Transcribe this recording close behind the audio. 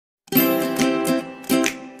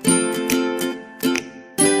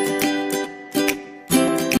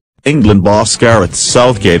England boss Gareth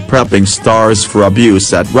Southgate prepping stars for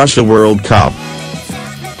abuse at Russia World Cup.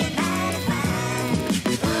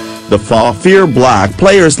 The fear black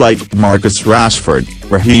players like Marcus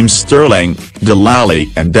Rashford, Raheem Sterling,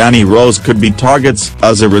 Delali and Danny Rose could be targets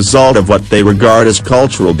as a result of what they regard as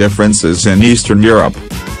cultural differences in Eastern Europe.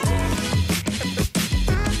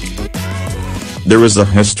 There is a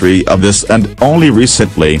history of this, and only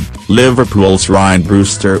recently, Liverpool's Ryan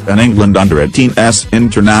Brewster, an England under-18s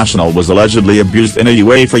international, was allegedly abused in a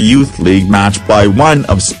UEFA Youth League match by one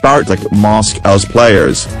of Spartak Moscow's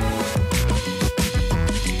players.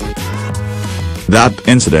 That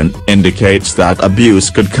incident indicates that abuse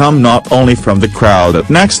could come not only from the crowd at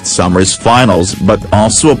next summer's finals but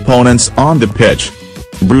also opponents on the pitch.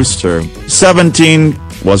 Brewster, 17,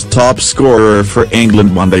 was top scorer for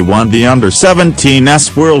England when they won the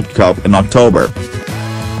Under-17s World Cup in October.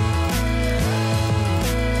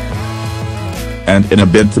 And in a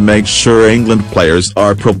bid to make sure England players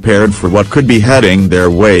are prepared for what could be heading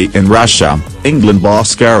their way in Russia, England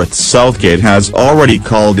boss Gareth Southgate has already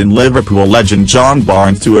called in Liverpool legend John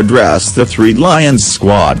Barnes to address the Three Lions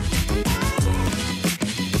squad.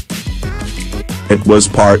 It was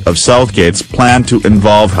part of Southgate's plan to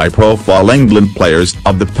involve high-profile England players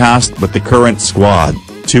of the past with the current squad,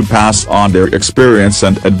 to pass on their experience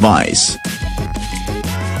and advice.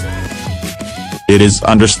 It is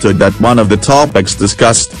understood that one of the topics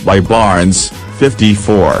discussed by Barnes,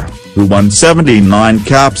 54, who won 79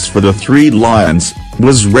 caps for the Three Lions,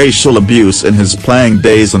 was racial abuse in his playing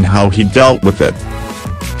days and how he dealt with it.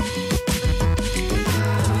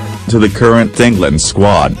 To the current England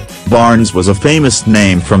squad, Barnes was a famous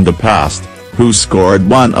name from the past, who scored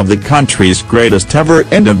one of the country's greatest ever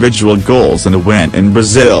individual goals in a win in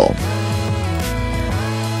Brazil.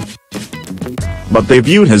 But they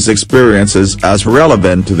viewed his experiences as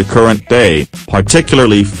relevant to the current day,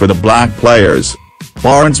 particularly for the black players.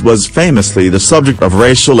 Barnes was famously the subject of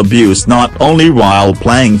racial abuse not only while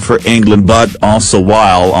playing for England but also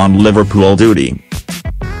while on Liverpool duty.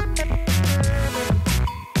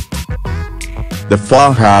 The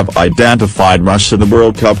FA have identified Russia, the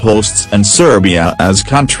World Cup hosts, and Serbia as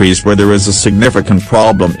countries where there is a significant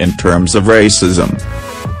problem in terms of racism.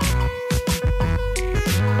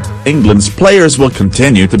 England's players will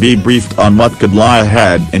continue to be briefed on what could lie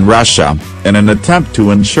ahead in Russia, in an attempt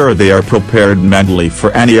to ensure they are prepared mentally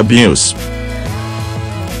for any abuse.